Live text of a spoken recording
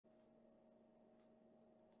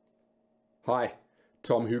Hi,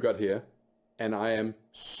 Tom Hougaard here, and I am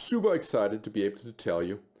super excited to be able to tell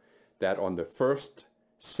you that on the 1st,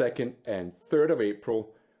 2nd, and 3rd of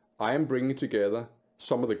April, I am bringing together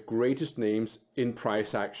some of the greatest names in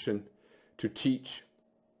price action to teach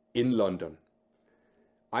in London.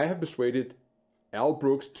 I have persuaded Al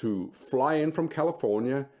Brooks to fly in from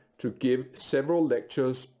California to give several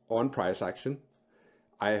lectures on price action.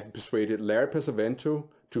 I have persuaded Larry Pesavento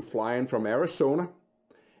to fly in from Arizona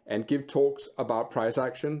and give talks about price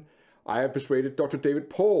action. I have persuaded Dr. David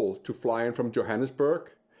Paul to fly in from Johannesburg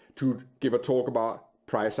to give a talk about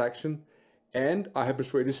price action. And I have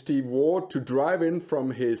persuaded Steve Ward to drive in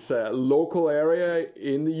from his local area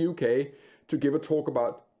in the UK to give a talk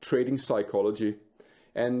about trading psychology.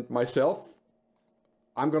 And myself,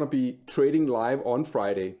 I'm going to be trading live on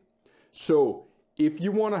Friday. So if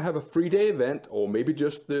you want to have a 3-day event, or maybe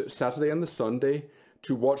just the Saturday and the Sunday,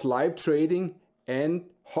 to watch live trading and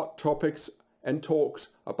hot topics and talks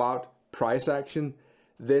about price action,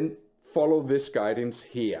 then follow this guidance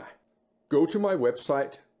here. Go to my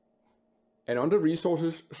website and under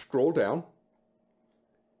resources, scroll down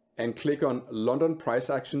and click on London Price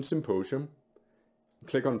Action Symposium.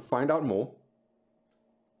 Click on Find Out More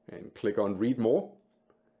and click on Read More.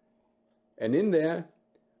 And in there,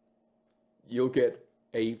 you'll get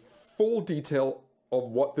a full detail of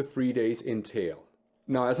what the 3 days entail.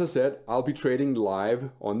 Now, as I said, I'll be trading live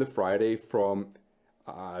on the Friday from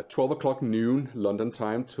 12 o'clock noon London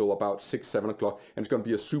time till about 6, 7 o'clock. And it's going to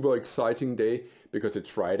be a super exciting day because it's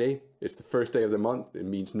Friday. It's the first day of the month. It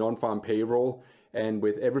means non-farm payroll. And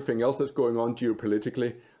with everything else that's going on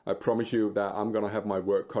geopolitically, I promise you that I'm going to have my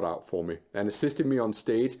work cut out for me. And assisting me on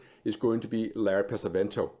stage is going to be Larry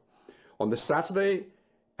Pesavento. On the Saturday,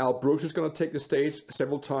 Al Brooks is going to take the stage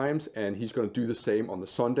several times, and he's going to do the same on the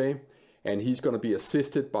Sunday. And he's going to be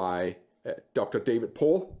assisted by Dr. David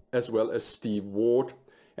Paul, as well as Steve Ward.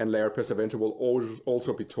 And Larry Pesavento will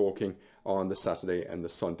also be talking on the Saturday and the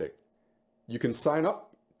Sunday. You can sign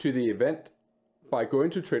up to the event by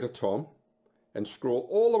going to Trader Tom and scroll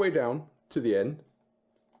all the way down to the end.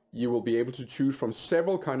 You will be able to choose from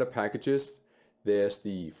several kind of packages. There's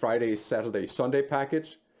the Friday, Saturday, Sunday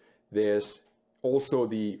package. There's also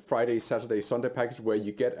the Friday, Saturday, Sunday package where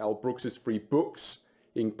you get Al Brooks's free books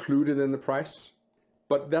included in the price.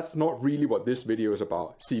 But that's not really what this video is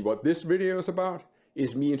about. See, what this video is about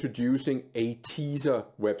is me introducing a teaser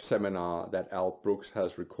web seminar that Al Brooks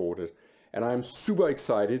has recorded. And I'm super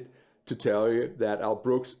excited to tell you that Al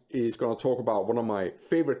Brooks is going to talk about one of my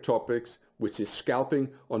favorite topics, which is scalping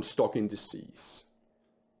on stock indices.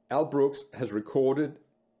 Al Brooks has recorded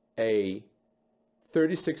a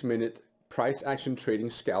 36-minute price action trading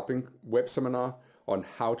scalping web seminar on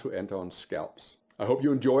how to enter on scalps. I hope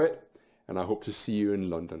you enjoy it, and I hope to see you in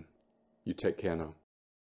London. You take care now.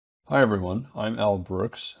 Hi everyone, I'm Al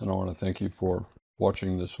Brooks, and I want to thank you for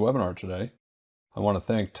watching this webinar today. I want to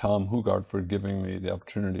thank Tom Hougaard for giving me the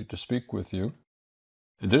opportunity to speak with you.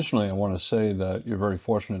 Additionally, I want to say that you're very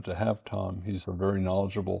fortunate to have Tom. He's a very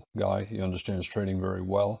knowledgeable guy. He understands trading very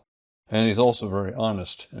well, and he's also very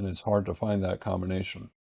honest, and it's hard to find that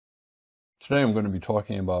combination. Today I'm going to be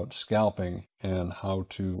talking about scalping and how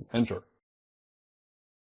to enter.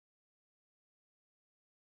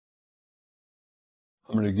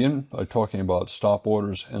 I'm going to begin by talking about stop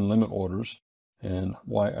orders and limit orders and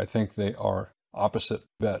why I think they are opposite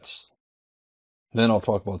bets. Then I'll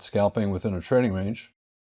talk about scalping within a trading range.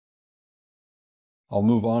 I'll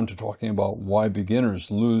move on to talking about why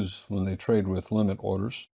beginners lose when they trade with limit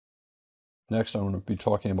orders. Next, I'm going to be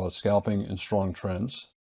talking about scalping in strong trends.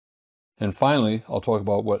 And finally, I'll talk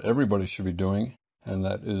about what everybody should be doing, and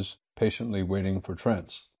that is patiently waiting for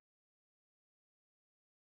trends.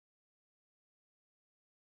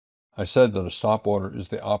 I said that a stop order is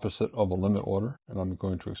the opposite of a limit order, and I'm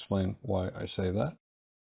going to explain why I say that.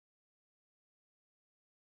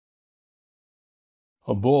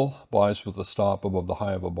 A bull buys with a stop above the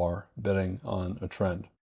high of a bar, betting on a trend.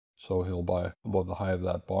 So he'll buy above the high of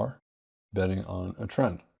that bar, betting on a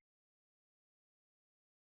trend.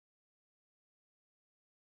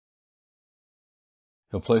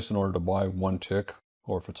 He'll place an order to buy one tick,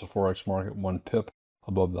 or if it's a Forex market, 1 pip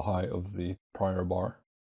above the high of the prior bar.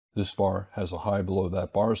 This bar has a high below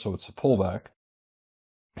that bar, so it's a pullback.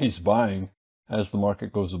 He's buying as the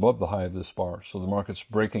market goes above the high of this bar. So the market's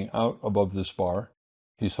breaking out above this bar.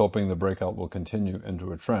 He's hoping the breakout will continue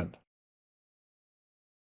into a trend.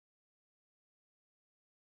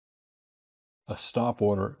 A stop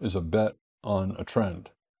order is a bet on a trend.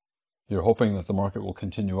 You're hoping that the market will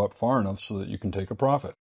continue up far enough so that you can take a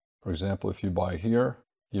profit. For example, if you buy here,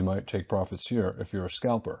 you might take profits here if you're a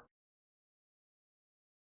scalper.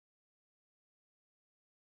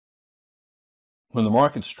 When the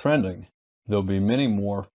market's trending, there'll be many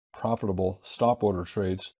more profitable stop order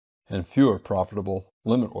trades and fewer profitable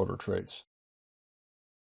limit order trades.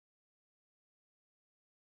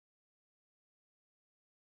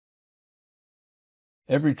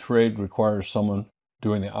 Every trade requires someone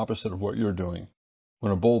doing the opposite of what you're doing.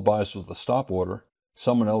 When a bull buys with a stop order,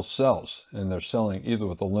 someone else sells, and they're selling either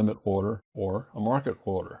with a limit order or a market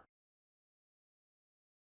order.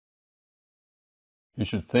 You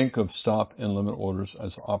should think of stop and limit orders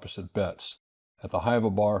as opposite bets. At the high of a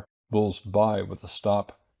bar, bulls buy with a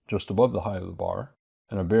stop just above the high of the bar,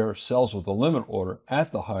 and a bear sells with a limit order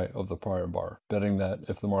at the high of the prior bar, betting that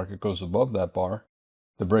if the market goes above that bar,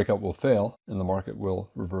 the breakout will fail and the market will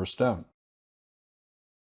reverse down.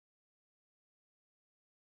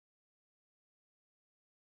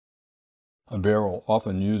 A bear will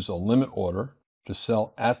often use a limit order to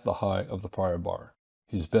sell at the high of the prior bar.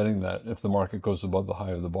 He's betting that if the market goes above the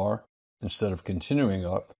high of the bar, instead of continuing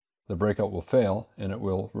up, the breakout will fail and it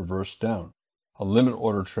will reverse down. A limit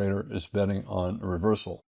order trader is betting on a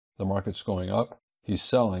reversal. The market's going up, he's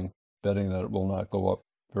selling, betting that it will not go up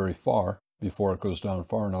very far before it goes down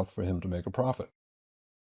far enough for him to make a profit.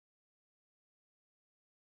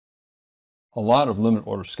 A lot of limit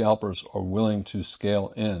order scalpers are willing to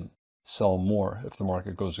scale in, sell more if the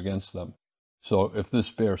market goes against them. So if this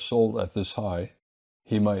bear sold at this high,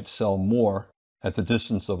 he might sell more at the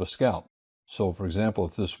distance of a scalp. So for example,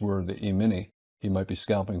 if this were the E-mini, he might be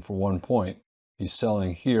scalping for 1 point. He's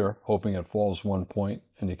selling here, hoping it falls 1 point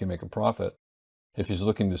and he can make a profit. If he's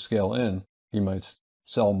looking to scale in, he might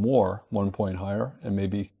sell more 1 point higher and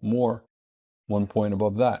maybe more 1 point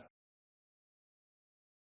above that.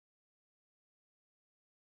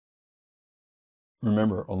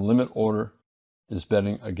 Remember, a limit order is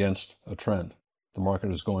betting against a trend. The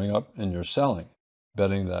market is going up and you're selling,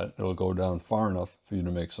 betting that it'll go down far enough for you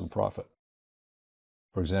to make some profit.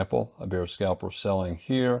 For example, a bear scalper selling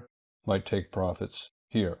here might take profits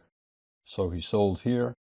here. So he sold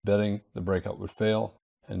here, betting the breakout would fail,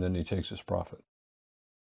 and then he takes his profit.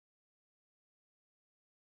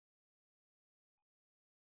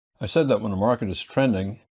 I said that when the market is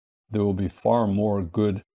trending, there will be far more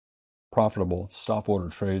good, profitable stop order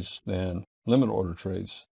trades than limit order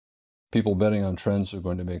trades. People betting on trends are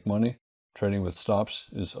going to make money. Trading with stops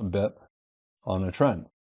is a bet on a trend.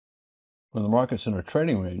 When the market's in a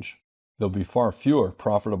trading range, there'll be far fewer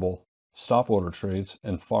profitable stop order trades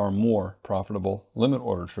and far more profitable limit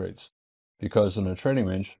order trades. Because in a trading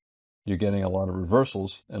range, you're getting a lot of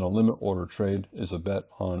reversals, and a limit order trade is a bet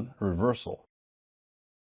on reversal.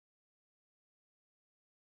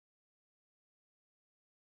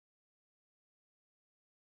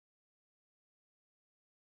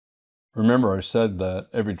 Remember, I said that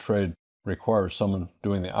every trade requires someone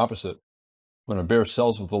doing the opposite. When a bear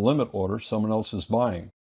sells with a limit order, someone else is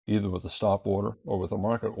buying, either with a stop order or with a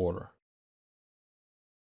market order.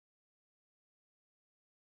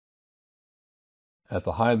 At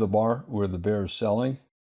the high of the bar where the bear is selling,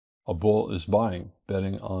 a bull is buying,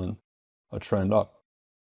 betting on a trend up.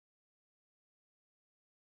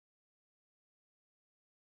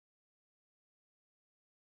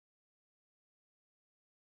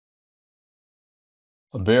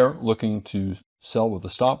 A bear looking to sell with a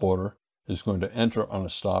stop order is going to enter on a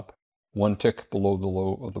stop 1 tick below the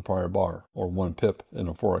low of the prior bar, or 1 pip in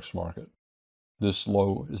a forex market. This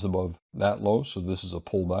low is above that low, so this is a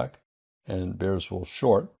pullback, and bears will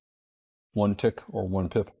short 1 tick or 1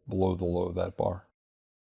 pip below the low of that bar.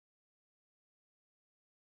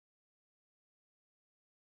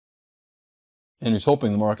 And he's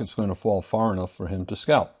hoping the market's going to fall far enough for him to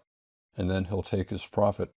scalp, and then he'll take his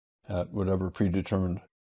profit at whatever predetermined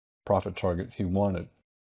profit target he wanted.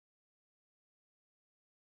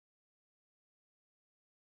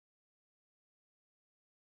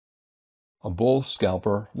 A bull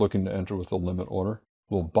scalper looking to enter with a limit order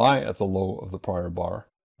will buy at the low of the prior bar,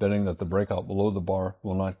 betting that the breakout below the bar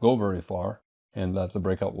will not go very far and that the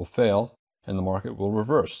breakout will fail and the market will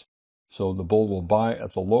reverse. So the bull will buy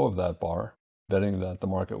at the low of that bar, betting that the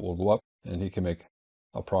market will go up and he can make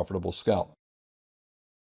a profitable scalp.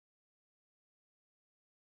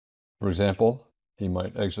 For example, he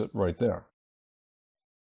might exit right there.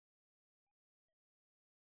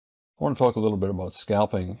 I want to talk a little bit about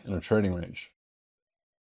scalping in a trading range.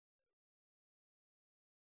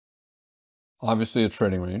 Obviously a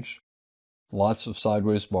trading range, lots of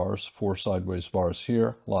sideways bars, 4 sideways bars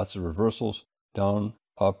here, lots of reversals, down,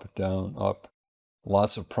 up,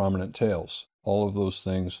 lots of prominent tails. All of those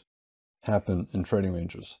things happen in trading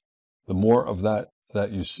ranges. The more of that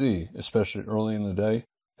you see, especially early in the day,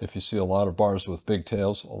 if you see a lot of bars with big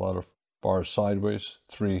tails, a lot of bars sideways,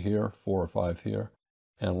 3 here, 4 or 5 here,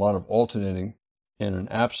 and a lot of alternating and an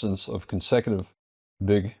absence of consecutive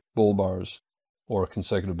big bull bars or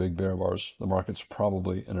consecutive big bear bars. The market's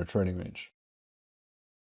probably in a trading range.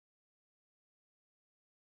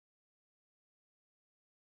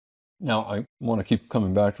 Now, I want to keep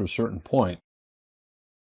coming back to a certain point.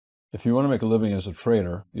 If you want to make a living as a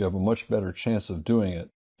trader, you have a much better chance of doing it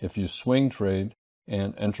if you swing trade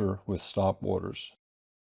and enter with stop orders.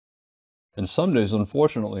 And some days,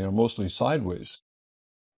 unfortunately, are mostly sideways.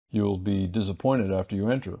 You'll be disappointed after you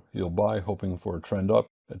enter. You'll buy hoping for a trend up.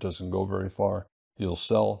 It doesn't go very far. You'll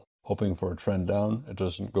sell hoping for a trend down. It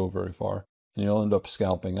doesn't go very far. And you'll end up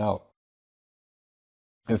scalping out.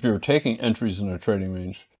 If you're taking entries in a trading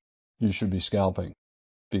range, you should be scalping,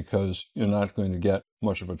 because you're not going to get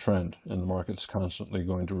much of a trend and the market's constantly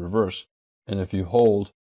going to reverse. And if you hold,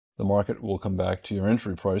 the market will come back to your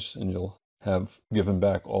entry price and you'll have given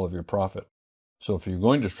back all of your profit. So if you're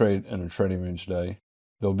going to trade in a trading range day,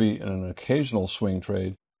 there'll be an occasional swing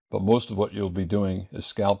trade, but most of what you'll be doing is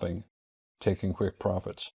scalping, taking quick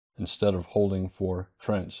profits instead of holding for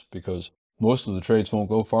trends, because most of the trades won't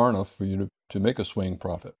go far enough for you to make a swing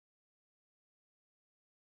profit.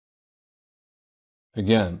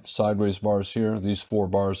 Again, sideways bars here. These 4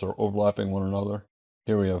 bars are overlapping one another.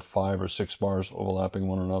 Here we have 5 or 6 bars overlapping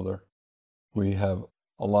one another. We have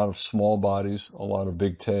a lot of small bodies, a lot of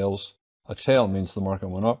big tails. A tail means the market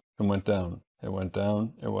went up and went down. It went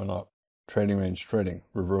down, it went up. Trading range trading,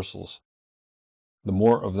 reversals. The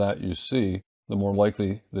more of that you see, the more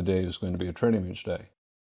likely the day is going to be a trading range day.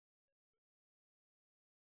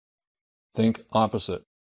 Think opposite.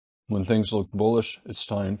 When things look bullish, it's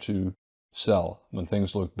time to sell. When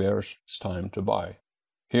things look bearish, it's time to buy.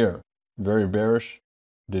 Here, very bearish,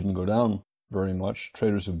 didn't go down very much.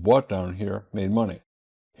 Traders who bought down here made money.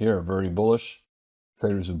 Here, very bullish,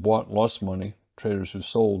 traders who bought lost money. Traders who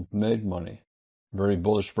sold made money. Very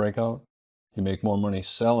bullish breakout, you make more money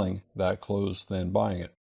selling that close than buying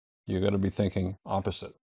it. You got to be thinking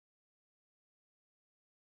opposite.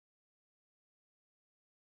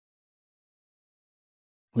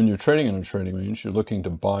 When you're trading in a trading range, you're looking to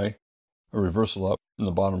buy a reversal up in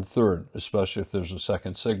the bottom third, especially if there's a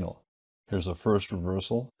second signal. Here's a first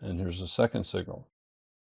reversal, and here's a second signal.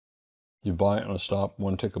 You buy on a stop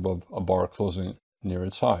 1 tick above a bar closing near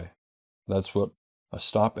its high. That's what a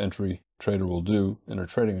stop entry trader will do in a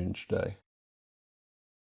trading range day.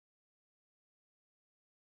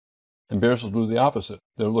 And bears will do the opposite.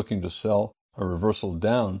 They're looking to sell a reversal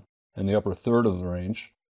down in the upper third of the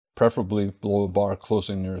range, preferably below a bar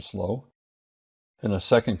closing near its low. And a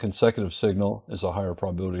second consecutive signal is a higher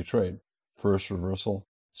probability trade. First reversal,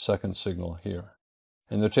 second signal here.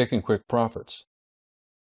 And they're taking quick profits.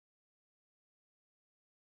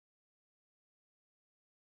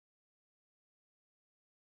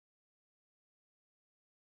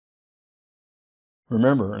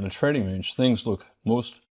 Remember, in a trading range, things look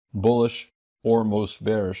most bullish or most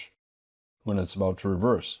bearish when it's about to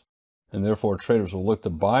reverse. And therefore, traders will look to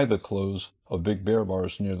buy the close of big bear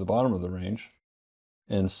bars near the bottom of the range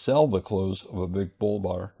and sell the close of a big bull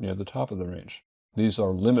bar near the top of the range. These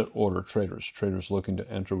are limit order traders, traders looking to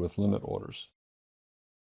enter with limit orders.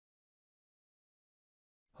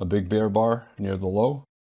 A big bear bar near the low,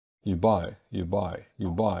 you buy, you buy,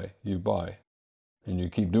 you buy, you buy. And you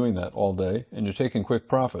keep doing that all day, and you're taking quick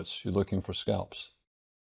profits. You're looking for scalps.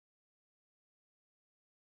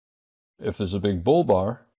 If there's a big bull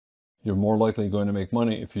bar, you're more likely going to make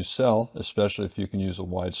money if you sell, especially if you can use a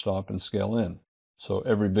wide stop and scale in. So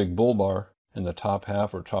every big bull bar in the top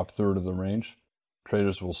half or top third of the range,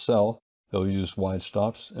 traders will sell. They'll use wide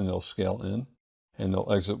stops and they'll scale in, and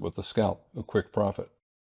they'll exit with a scalp, a quick profit.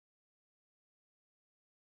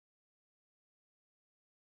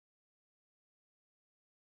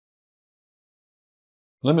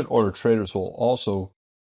 Limit order traders will also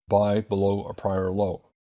buy below a prior low.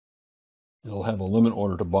 They'll have a limit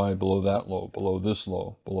order to buy below that low, below this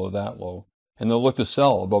low, below that low, and they'll look to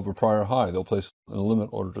sell above a prior high. They'll place a limit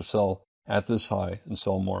order to sell at this high and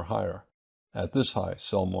sell more higher. At this high,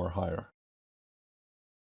 sell more higher.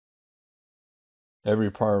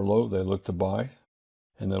 Every prior low they look to buy,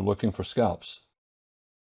 and they're looking for scalps.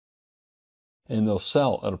 And they'll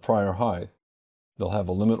sell at a prior high. They'll have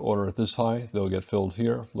a limit order at this high. They'll get filled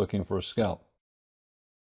here, looking for a scalp.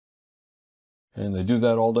 And they do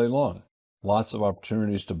that all day long. Lots of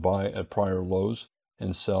opportunities to buy at prior lows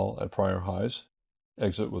and sell at prior highs.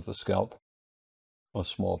 Exit with a scalp, a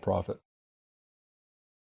small profit.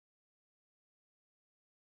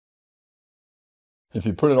 If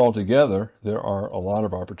you put it all together, there are a lot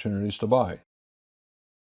of opportunities to buy.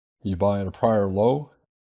 You buy at a prior low,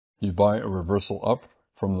 You buy a reversal up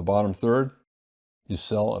from the bottom third. You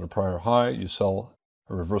sell at a prior high. You sell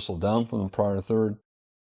a reversal down from the prior third.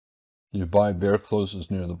 You buy bear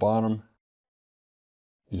closes near the bottom.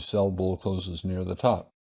 You sell bull closes near the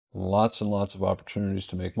top. Lots and lots of opportunities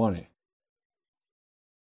to make money.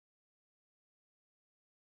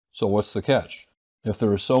 So what's the catch? If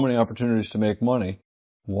there are so many opportunities to make money,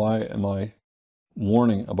 why am I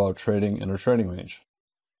warning about trading in a trading range?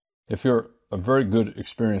 If you're a very good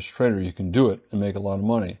experienced trader, you can do it and make a lot of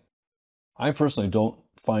money. I personally don't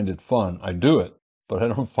find it fun. I do it, but I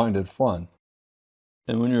don't find it fun.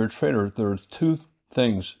 And when you're a trader, there are two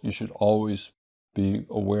things you should always be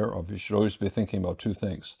aware of. You should always be thinking about two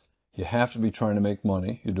things. You have to be trying to make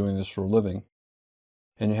money. You're doing this for a living.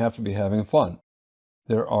 And you have to be having fun.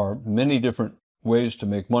 There are many different ways to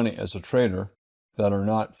make money as a trader that are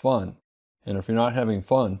not fun. And if you're not having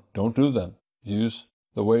fun, don't do them. Use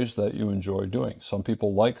the ways that you enjoy doing. Some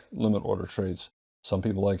people like limit order trades. Some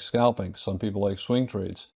people like scalping. Some people like swing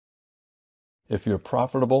trades. If you're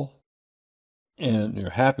profitable and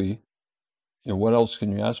you're happy, what else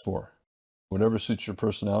can you ask for? Whatever suits your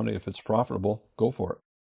personality, if it's profitable, go for it.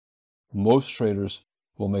 Most traders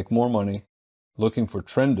will make more money looking for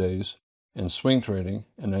trend days and swing trading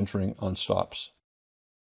and entering on stops.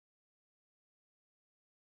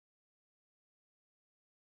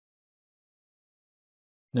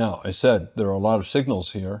 Now, I said there are a lot of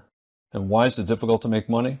signals here. And why is it difficult to make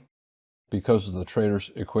money? Because of the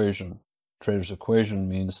trader's equation. Trader's equation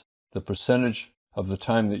means the percentage of the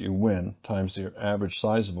time that you win times the average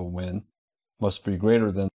size of a win must be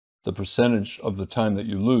greater than the percentage of the time that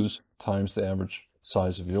you lose times the average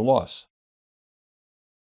size of your loss.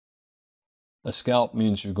 A scalp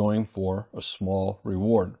means you're going for a small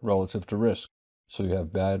reward relative to risk, so you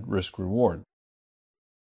have bad risk reward.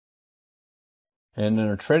 And in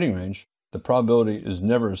a trading range, the probability is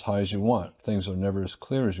never as high as you want. Things are never as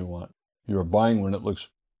clear as you want. You're buying when it looks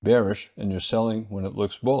bearish, and you're selling when it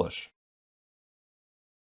looks bullish.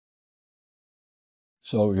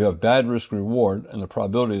 So you have bad risk reward, and the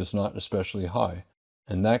probability is not especially high.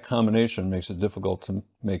 And that combination makes it difficult to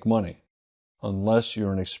make money, unless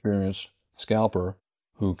you're an experienced scalper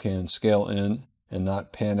who can scale in and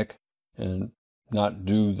not panic and not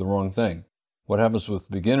do the wrong thing. What happens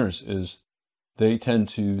with beginners is they tend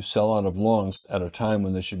to sell out of longs at a time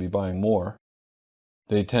when they should be buying more.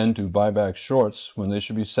 They tend to buy back shorts when they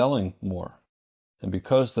should be selling more. And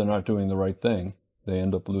because they're not doing the right thing, they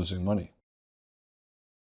end up losing money.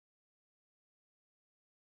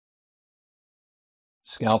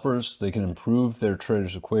 Scalpers, they can improve their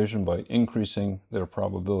trader's equation by increasing their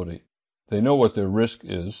probability. They know what their risk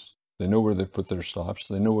is. They know where they put their stops.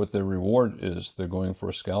 They know what their reward is. They're going for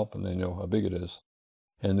a scalp, and they know how big it is.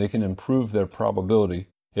 And they can improve their probability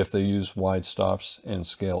if they use wide stops and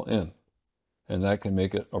scale in. And that can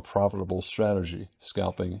make it a profitable strategy,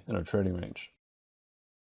 scalping in a trading range.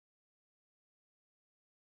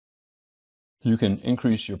 You can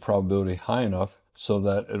increase your probability high enough so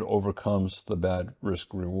that it overcomes the bad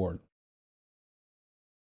risk reward.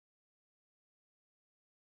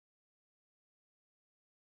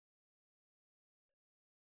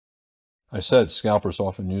 I said scalpers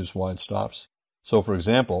often use wide stops. So for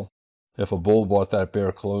example, if a bull bought that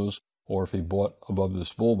bear close, or if he bought above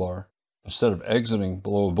this bull bar, instead of exiting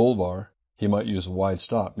below a bull bar, he might use a wide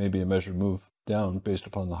stop, maybe a measured move down based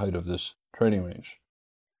upon the height of this trading range.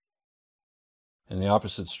 And the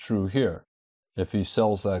opposite's true here. If he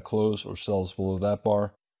sells that close or sells below that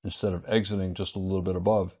bar, instead of exiting just a little bit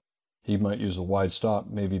above, he might use a wide stop,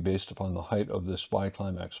 maybe based upon the height of this buy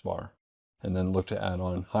climax bar, and then look to add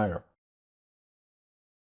on higher.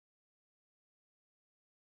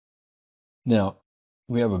 Now,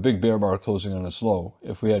 we have a big bear bar closing on its low.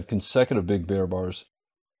 If we had consecutive big bear bars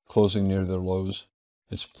closing near their lows,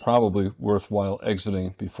 it's probably worthwhile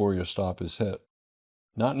exiting before your stop is hit.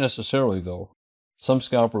 Not necessarily, though. Some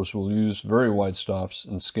scalpers will use very wide stops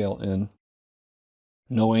and scale in,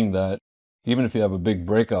 knowing that even if you have a big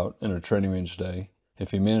breakout in a trading range day,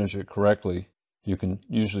 if you manage it correctly, you can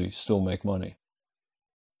usually still make money.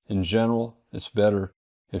 In general, it's better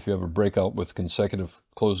if you have a breakout with consecutive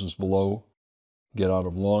closes below, get out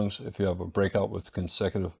of longs. If you have a breakout with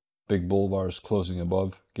consecutive big bull bars closing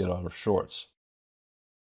above, get out of shorts.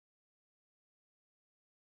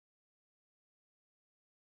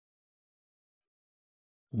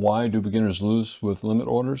 Why do beginners lose with limit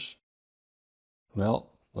orders? Well,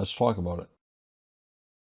 let's talk about it.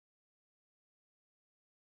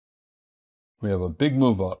 We have a big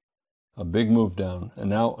move up, a big move down, and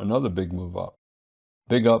now another big move up.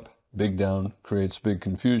 Big up, big down creates big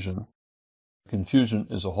confusion. Confusion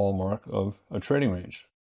is a hallmark of a trading range.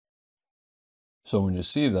 So when you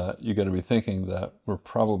see that, you got to be thinking that we're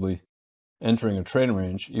probably entering a trading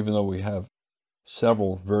range, even though we have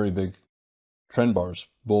several very big trend bars,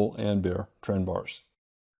 bull and bear trend bars.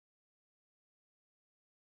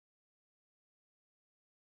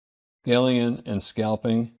 Scaling in and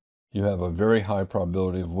scalping, you have a very high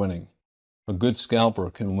probability of winning. A good scalper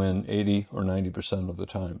can win 80 or 90% of the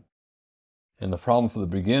time. And the problem for the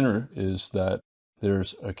beginner is that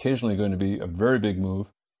there's occasionally going to be a very big move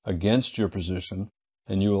against your position,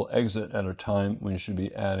 and you will exit at a time when you should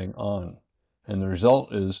be adding on. And the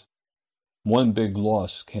result is one big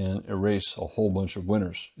loss can erase a whole bunch of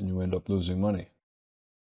winners, and you end up losing money.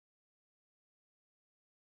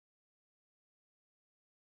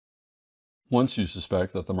 Once you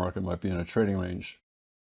suspect that the market might be in a trading range,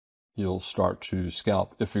 you'll start to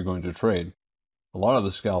scalp if you're going to trade. A lot of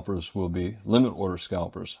the scalpers will be limit order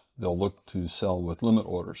scalpers. They'll look to sell with limit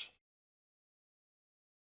orders.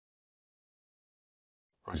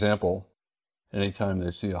 For example, anytime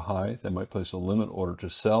they see a high, they might place a limit order to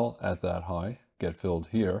sell at that high, get filled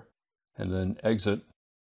here, and then exit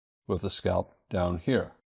with a scalp down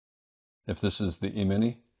here. If this is the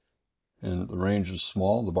E-mini and the range is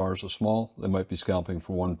small, the bars are small, they might be scalping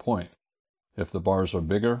for 1 point. If the bars are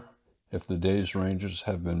bigger, if the day's ranges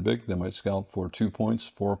have been big, they might scalp for 2 points,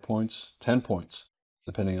 4 points, 10 points,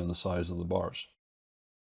 depending on the size of the bars.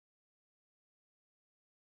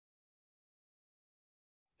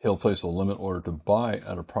 He'll place a limit order to buy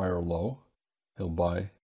at a prior low. He'll buy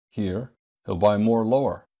here. He'll buy more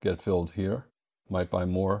lower, get filled here. Might buy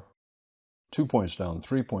more 2 points down,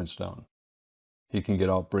 3 points down. He can get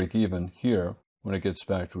out break even here. When it gets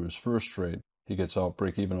back to his first trade, he gets out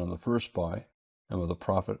break even on the first buy and with a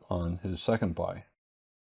profit on his second buy.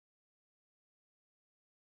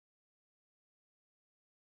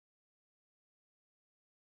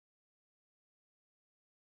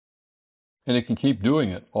 And he can keep doing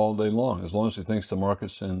it all day long. As long as he thinks the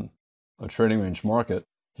market's in a trading range market,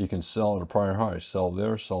 he can sell at a prior high. Sell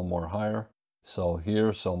there, sell more higher, sell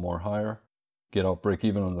here, sell more higher, get out break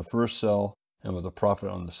even on the first sell and with a profit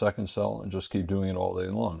on the second sell, and just keep doing it all day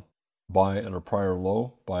long. Buy at a prior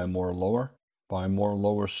low, buy more lower, buy more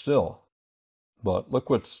lower still. But look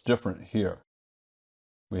what's different here.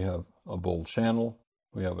 We have a bull channel,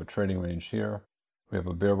 we have a trading range here, we have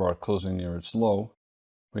a bear bar closing near its low,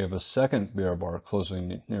 we have a second bear bar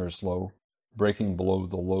closing near its low, breaking below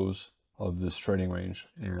the lows of this trading range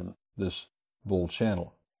and this bull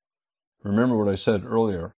channel. Remember what I said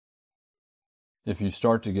earlier. If you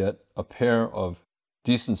start to get a pair of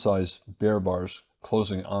decent-sized bear bars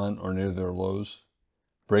closing on or near their lows,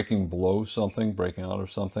 breaking below something, breaking out of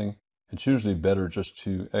something, it's usually better just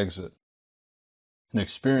to exit. An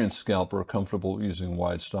experienced scalper comfortable using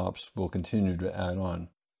wide stops will continue to add on.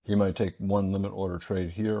 He might take one limit order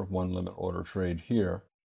trade here, one limit order trade here,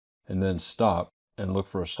 and then stop and look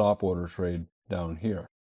for a stop order trade down here.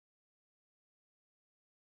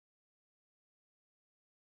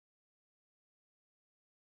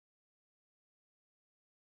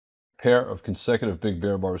 Pair of consecutive big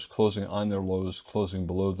bear bars closing on their lows, closing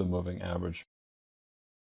below the moving average.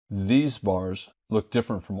 These bars look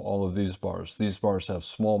different from all of these bars. These bars have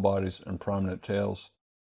small bodies and prominent tails.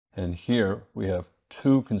 And here we have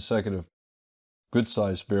two consecutive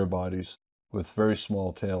good-sized bear bodies with very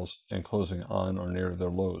small tails and closing on or near their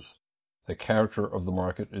lows. The character of the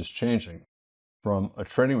market is changing from a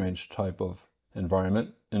trading range type of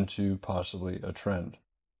environment into possibly a trend.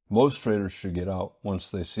 Most traders should get out once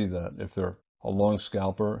they see that. If they're a long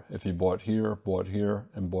scalper, if he bought here,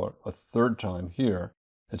 and bought a third time here,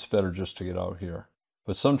 it's better just to get out here.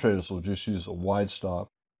 But some traders will just use a wide stop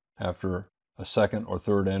after a second or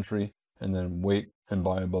third entry and then wait and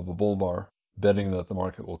buy above a bull bar, betting that the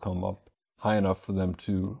market will come up high enough for them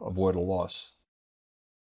to avoid a loss.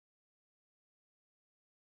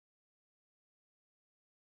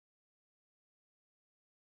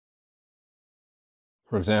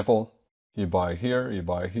 For example, you buy here, you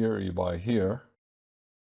buy here, you buy here.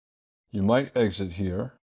 You might exit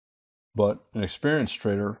here, but an experienced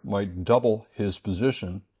trader might double his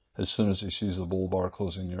position as soon as he sees the bull bar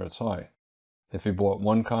closing near its high. If he bought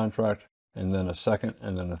one contract and then a second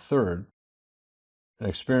and then a third, an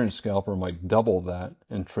experienced scalper might double that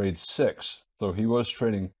and trade 6. So he was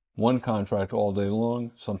trading one contract all day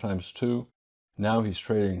long, sometimes 2. Now he's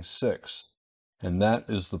trading 6. And that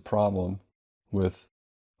is the problem with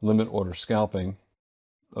limit order scalping.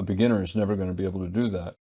 A beginner is never going to be able to do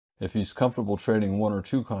that. If he's comfortable trading 1 or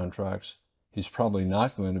 2 contracts, he's probably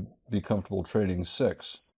not going to be comfortable trading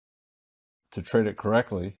 6. To trade it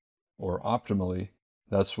correctly or optimally,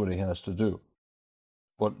 that's what he has to do.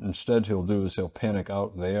 what instead he'll do is he'll panic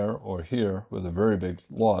out there or here with a very big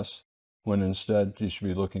loss, when instead you should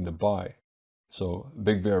be looking to buy. So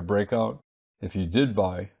big bear breakout, if you did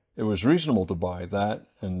buy, it was reasonable to buy that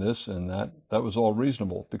and this and that. That was all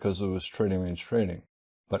reasonable because it was trading range trading.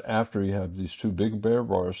 But after you have these two big bear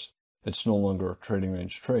bars, it's no longer a trading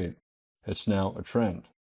range trade. It's now a trend.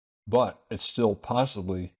 But it's still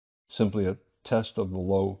possibly simply a test of the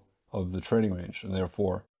low of the trading range, and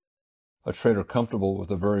therefore a trader comfortable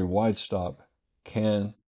with a very wide stop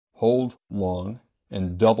can hold long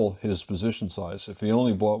and double his position size. If he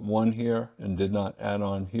only bought one here and did not add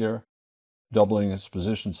on here, doubling his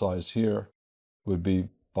position size here would be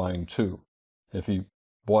buying two. If he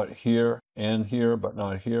bought here and here but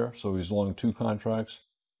not here, so he's long two contracts,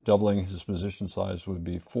 doubling his position size would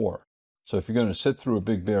be 4. So if you're going to sit through a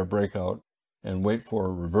big bear breakout and wait for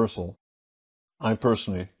a reversal, I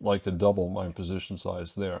personally like to double my position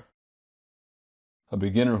size there. A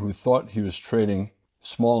beginner who thought he was trading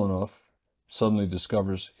small enough suddenly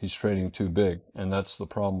discovers he's trading too big, and that's the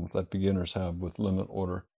problem that beginners have with limit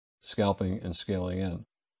order scalping and scaling in.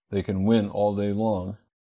 They can win all day long,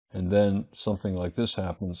 and then something like this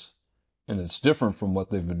happens, and it's different from what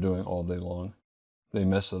they've been doing all day long. They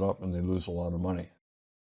mess it up and they lose a lot of money.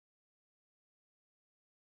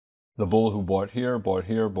 The bull who bought here,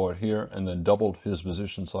 and then doubled his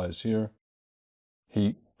position size here,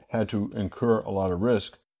 he had to incur a lot of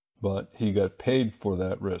risk, but he got paid for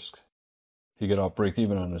that risk. He got out break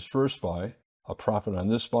even on his first buy, a profit on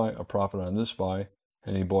this buy, a profit on this buy,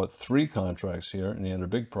 and he bought 3 contracts here and he had a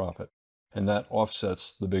big profit. And that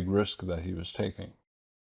offsets the big risk that he was taking.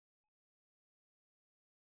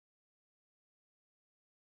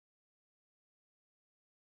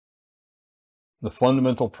 The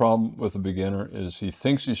fundamental problem with a beginner is he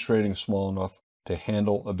thinks he's trading small enough to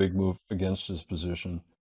handle a big move against his position.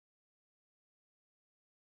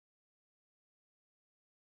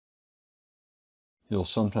 You'll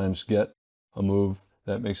sometimes get a move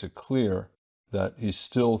that makes it clear that he's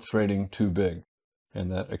still trading too big, and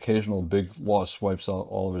that occasional big loss wipes out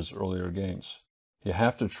all of his earlier gains. You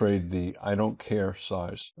have to trade the I don't care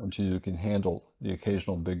size until you can handle the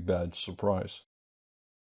occasional big bad surprise.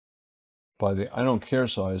 By the I don't care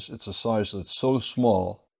size, it's a size that's so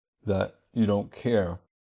small that you don't care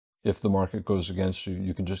if the market goes against you.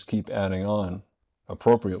 You can just keep adding on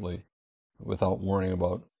appropriately without worrying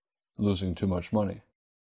about losing too much money.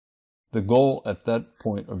 The goal at that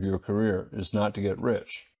point of your career is not to get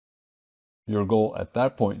rich. Your goal at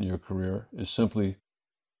that point in your career is simply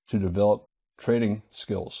to develop trading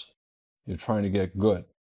skills. You're trying to get good.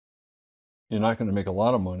 You're not going to make a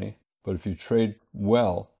lot of money, but if you trade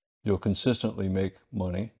well, you'll consistently make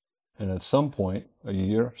money. And at some point, a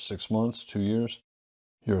year, 6 months, 2 years,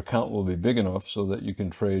 your account will be big enough so that you can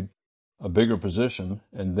trade a bigger position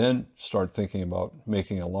and then start thinking about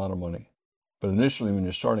making a lot of money. But initially, when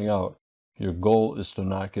you're starting out, your goal is to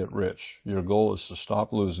not get rich. Your goal is to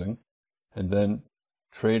stop losing and then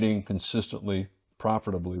trading consistently,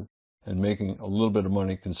 profitably, and making a little bit of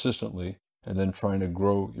money consistently, and then trying to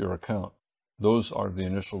grow your account. Those are the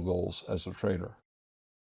initial goals as a trader.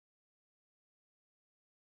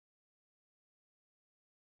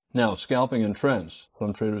 Now, scalping in trends.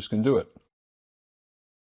 Some traders can do it.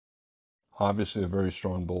 Obviously, a very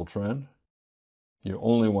strong bull trend. You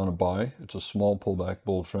only want to buy. It's a small pullback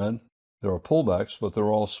bull trend. There are pullbacks, but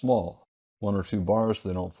they're all small. 1 or 2 bars,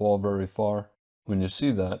 they don't fall very far. When you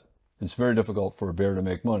see that, it's very difficult for a bear to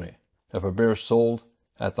make money. If a bear sold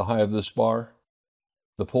at the high of this bar,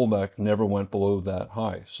 the pullback never went below that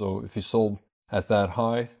high. So if he sold at that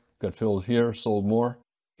high, got filled here, sold more,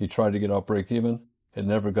 he tried to get out break even, it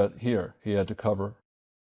never got here. He had to cover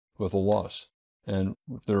with a loss. And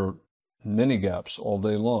there are many gaps all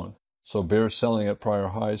day long. So bears selling at prior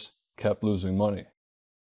highs kept losing money.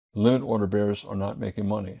 Limit order bears are not making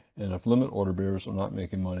money. And if limit order bears are not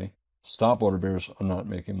making money, stop order bears are not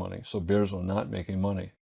making money. So bears are not making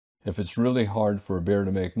money. If it's really hard for a bear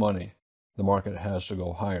to make money, the market has to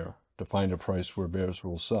go higher to find a price where bears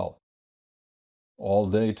will sell. All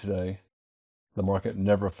day today, the market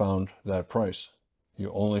never found that price.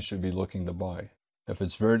 You only should be looking to buy. If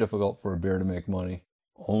it's very difficult for a bear to make money,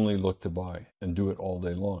 only look to buy and do it all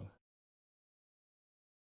day long.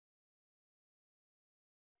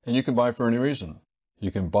 And you can buy for any reason. You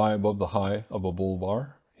can buy above the high of a bull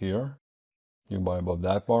bar here. You can buy above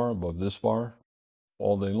that bar, above this bar,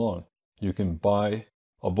 all day long. You can buy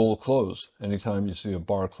a bull close. Anytime you see a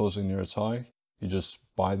bar closing near its high, you just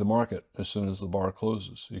buy the market as soon as the bar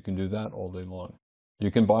closes. You can do that all day long. You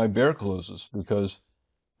can buy bear closes because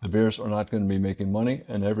the bears are not going to be making money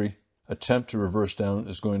and every attempt to reverse down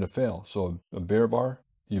is going to fail. So a bear bar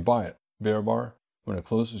you buy it. Bear bar, when it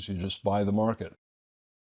closes, you just buy the market.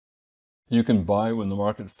 You can buy when the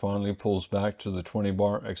market finally pulls back to the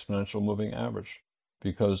 20-bar exponential moving average,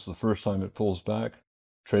 because the first time it pulls back,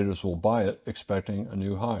 traders will buy it expecting a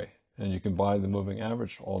new high, and you can buy the moving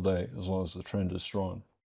average all day as long as the trend is strong.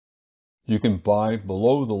 You can buy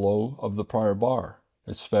below the low of the prior bar,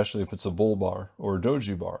 especially if it's a bull bar or a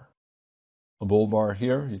doji bar. A bull bar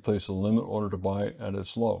here, you place a limit order to buy at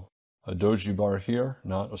its low. A doji bar here,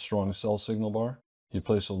 not a strong sell signal bar, you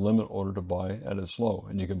place a limit order to buy at its low,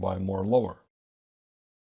 and you can buy more lower.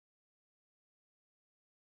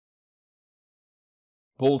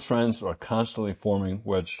 Bull trends are constantly forming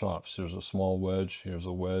wedge tops. Here's a small wedge, here's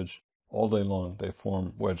a wedge. All day long they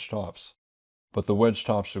form wedge tops. But the wedge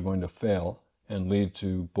tops are going to fail and lead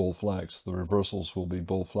to bull flags. The reversals will be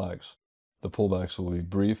bull flags. The pullbacks will be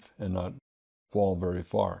brief and not fall very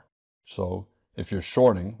far. So if you're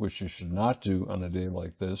shorting, which you should not do on a day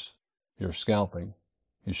like this, you're scalping.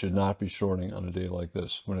 You should not be shorting on a day like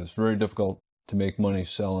this. When it's very difficult to make money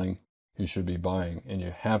selling, you should be buying, and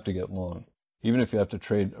you have to get long. Even if you have to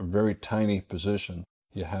trade a very tiny position,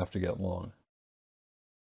 you have to get long.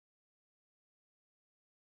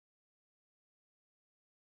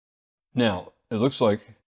 Now, it looks like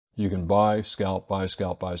you can buy, scalp, buy,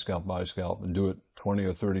 scalp, buy, scalp, buy, scalp, and do it 20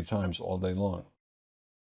 or 30 times all day long.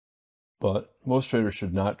 But most traders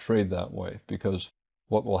should not trade that way, because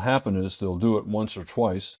what will happen is they'll do it once or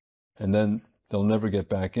twice, and then they'll never get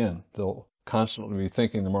back in. They'll constantly be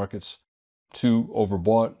thinking the market's too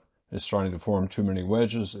overbought, it's starting to form too many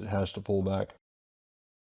wedges, it has to pull back.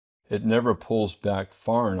 It never pulls back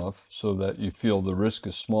far enough so that you feel the risk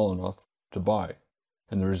is small enough to buy.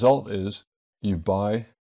 And the result is you buy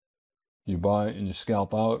and you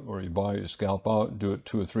scalp out, or you buy, you scalp out, do it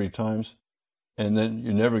 2 or 3 times, and then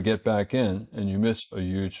you never get back in and you miss a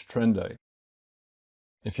huge trend day.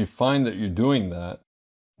 If you find that you're doing that,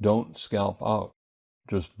 don't scalp out.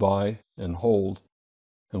 Just buy and hold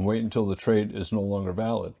and wait until the trade is no longer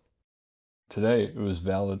valid. Today, it was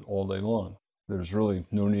valid all day long. There's really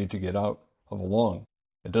no need to get out of a long.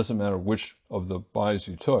 It doesn't matter which of the buys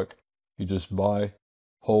you took. You just buy,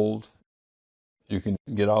 hold. You can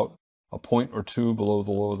get out a point or two below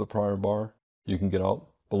the low of the prior bar. You can get out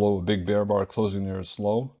below a big bear bar closing near its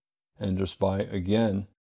low, and just buy again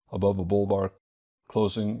above a bull bar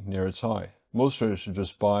closing near its high. Most traders should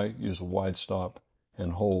just buy, use a wide stop,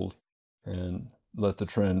 and hold, and let the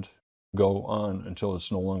trend go on until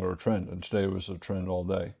it's no longer a trend. And today was a trend all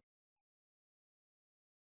day.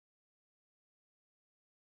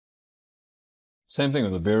 Same thing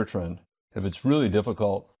with the bear trend. If it's really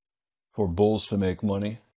difficult for bulls to make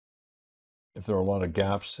money, if there are a lot of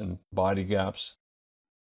gaps and body gaps,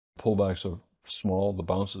 pullbacks are small, the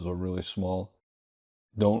bounces are really small,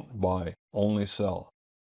 don't buy, only sell.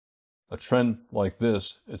 A trend like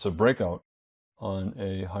this, it's a breakout on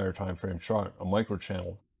a higher time frame chart, a micro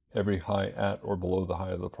channel, every high at or below the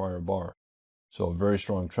high of the prior bar. So a very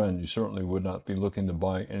strong trend. You certainly would not be looking to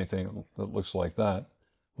buy anything that looks like that.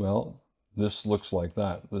 Well, this looks like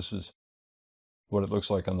that. This is what it looks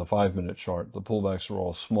like on the 5-minute chart. The pullbacks are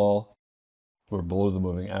all small. We're below the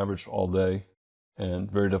moving average all day,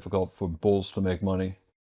 and very difficult for bulls to make money.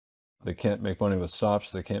 They can't make money with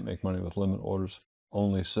stops. They can't make money with limit orders.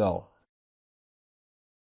 Only sell.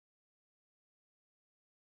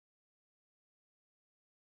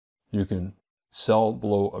 You can sell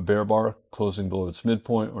below a bear bar, closing below its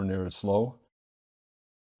midpoint or near its low.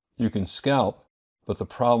 You can scalp, but the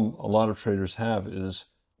problem a lot of traders have is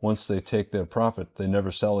once they take their profit, they never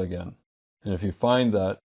sell again. And if you find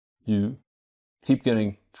that you keep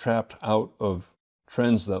getting trapped out of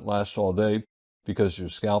trends that last all day because you're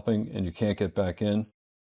scalping and you can't get back in,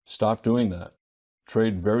 stop doing that.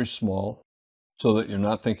 Trade very small so that you're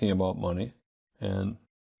not thinking about money, and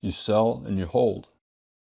you sell and you hold.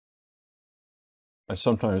 I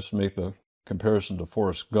sometimes make the comparison to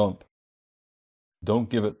Forrest Gump. Don't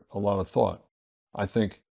give it a lot of thought. I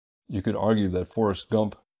think you could argue that Forrest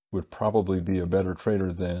Gump would probably be a better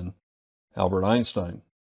trader than Albert Einstein.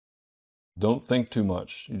 Don't think too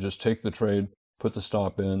much. You just take the trade, put the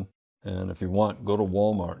stop in, and if you want, go to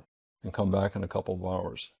Walmart and come back in a couple of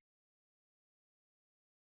hours.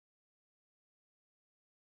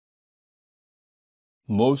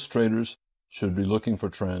 Most traders should be looking for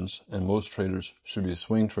trends, and most traders should be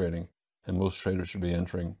swing trading, and most traders should be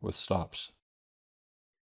entering with stops.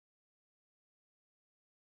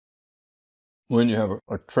 When you have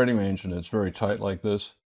a trading range and it's very tight like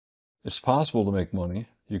this, it's possible to make money.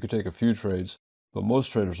 You could take a few trades, but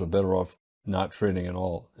most traders are better off not trading at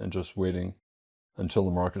all and just waiting until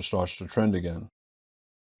the market starts to trend again.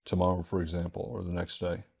 tomorrow, for example, or the next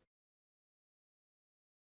day.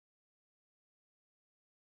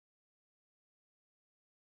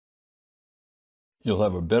 You'll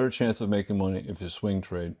have a better chance of making money if you swing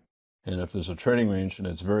trade. And if there's a trading range and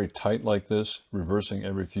it's very tight like this, reversing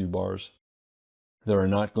every few bars, there are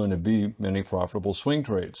not going to be many profitable swing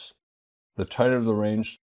trades. The tighter the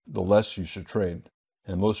range, the less you should trade.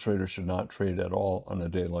 And most traders should not trade at all on a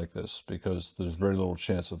day like this because there's very little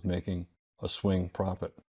chance of making a swing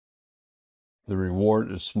profit. The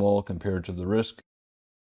reward is small compared to the risk.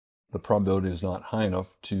 The probability is not high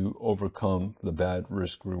enough to overcome the bad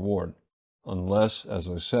risk reward. Unless, as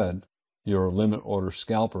I said, you're a limit order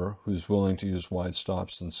scalper who's willing to use wide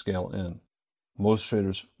stops and scale in. Most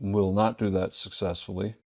traders will not do that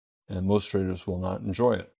successfully, and most traders will not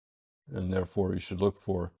enjoy it. And therefore, you should look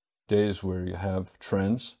for days where you have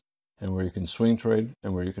trends and where you can swing trade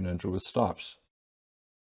and where you can enter with stops.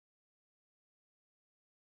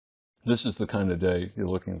 This is the kind of day you're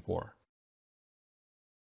looking for.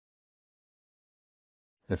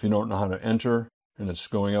 If you don't know how to enter and it's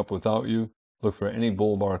going up without you, look for any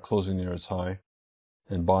bull bar closing near its high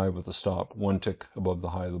and buy with a stop one tick above the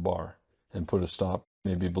high of the bar and put a stop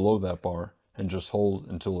maybe below that bar and just hold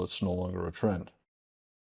until it's no longer a trend.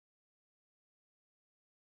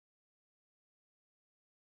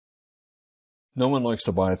 No one likes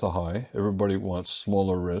to buy at the high. Everybody wants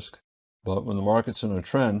smaller risk. But when the market's in a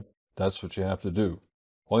trend, that's what you have to do.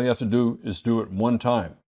 All you have to do is do it one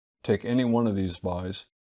time. Take any one of these buys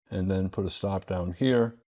and then put a stop down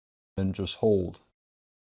here and just hold.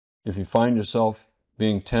 If you find yourself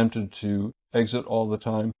being tempted to exit all the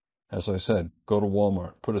time, as I said, go to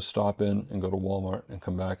Walmart, put a stop in and go to Walmart and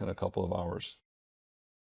come back in a couple of hours.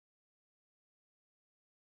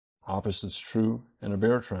 Opposite's true in a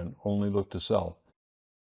bear trend. Only look to sell.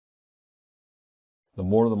 The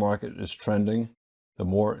more the market is trending, the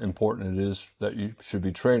more important it is that you should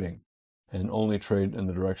be trading and only trade in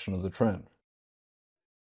the direction of the trend.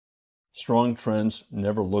 Strong trends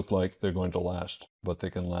never look like they're going to last, but they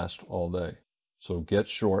can last all day. So get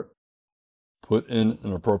short, put in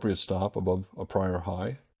an appropriate stop above a prior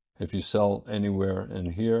high. If you sell anywhere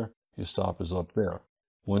in here, your stop is up there.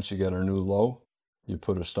 Once you get a new low, you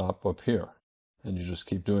put a stop up here, and you just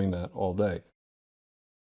keep doing that all day.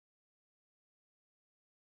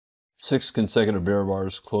 6 consecutive bear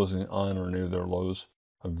bars closing on or near their lows,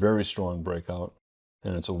 a very strong breakout,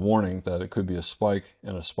 and it's a warning that it could be a spike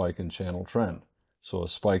and a spike in channel trend. So a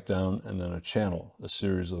spike down and then a channel, a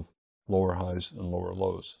series of lower highs and lower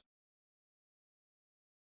lows.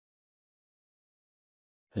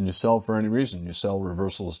 And you sell for any reason. You sell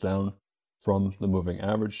reversals down from the moving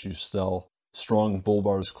average. You sell strong bull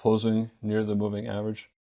bars closing near the moving average.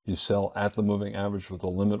 You sell at the moving average with a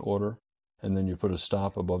limit order, and then you put a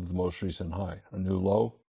stop above the most recent high. A new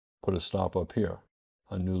low, put a stop up here.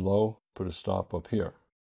 A new low, put a stop up here.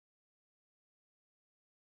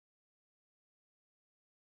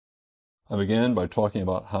 I began by talking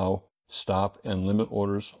about how stop and limit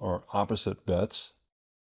orders are opposite bets.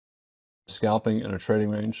 Scalping in a trading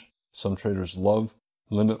range. Some traders love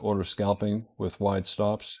limit order scalping with wide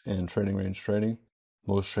stops and trading range trading.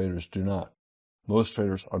 Most traders do not. Most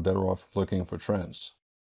traders are better off looking for trends.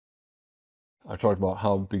 I talked about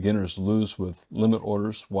how beginners lose with limit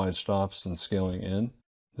orders, wide stops, and scaling in.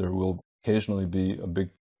 There will occasionally be a big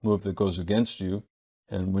move that goes against you,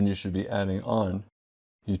 and when you should be adding on,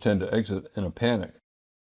 you tend to exit in a panic.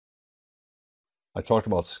 I talked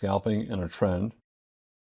about scalping in a trend.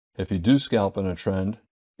 If you do scalp in a trend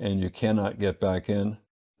and you cannot get back in,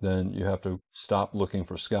 then you have to stop looking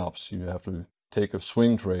for scalps. You have to take a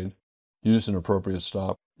swing trade, use an appropriate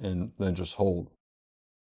stop, and then just hold.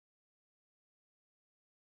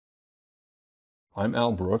 I'm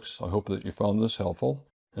Al Brooks. I hope that you found this helpful.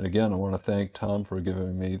 And again, I want to thank Tom for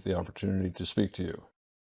giving me the opportunity to speak to you.